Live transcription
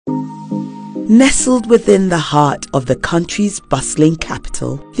Nestled within the heart of the country's bustling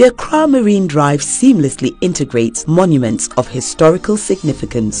capital, the Accra Marine Drive seamlessly integrates monuments of historical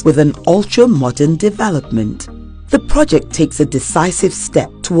significance with an ultra-modern development. The project takes a decisive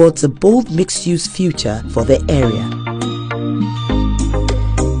step towards a bold mixed-use future for the area.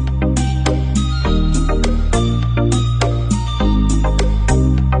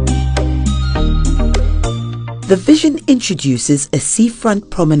 The vision introduces a seafront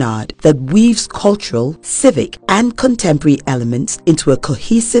promenade that weaves cultural, civic, and contemporary elements into a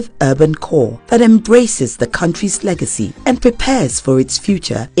cohesive urban core that embraces the country's legacy and prepares for its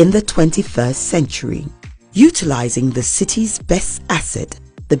future in the 21st century. Utilizing the city's best asset,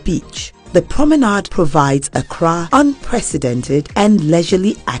 the beach, the promenade provides Accra unprecedented and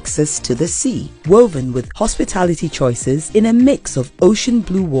leisurely access to the sea, woven with hospitality choices in a mix of ocean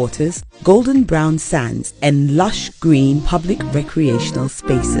blue waters, golden brown sands, and lush green public recreational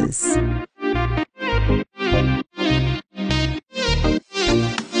spaces.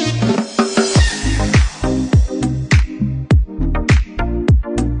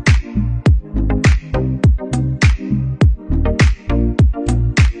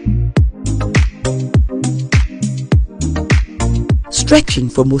 Stretching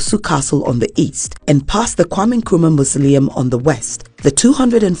from Wosu Castle on the east and past the Kwame Nkrumah Mausoleum on the west, the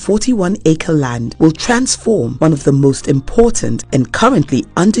 241-acre land will transform one of the most important and currently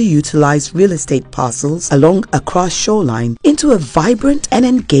underutilized real estate parcels along Accra's shoreline into a vibrant and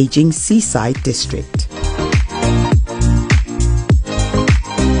engaging seaside district.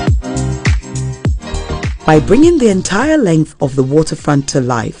 By bringing the entire length of the waterfront to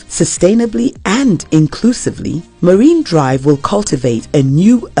life, sustainably and inclusively, Marine Drive will cultivate a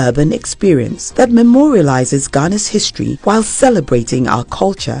new urban experience that memorializes Ghana's history while celebrating our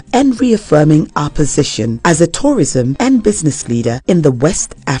culture and reaffirming our position as a tourism and business leader in the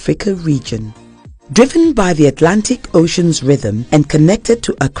West Africa region. Driven by the Atlantic Ocean's rhythm and connected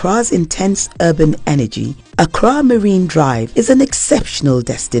to Accra's intense urban energy, Accra Marine Drive is an exceptional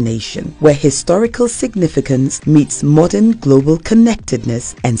destination where historical significance meets modern global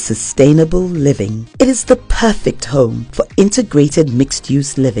connectedness and sustainable living. It is the perfect home for integrated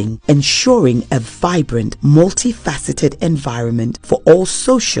mixed-use living, ensuring a vibrant, multifaceted environment for all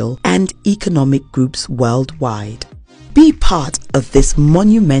social and economic groups worldwide. Be part of this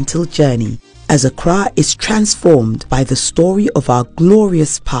monumental journey as Accra is transformed by the story of our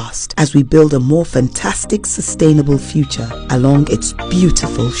glorious past as we build a more fantastic, sustainable future along its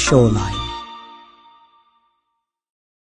beautiful shoreline.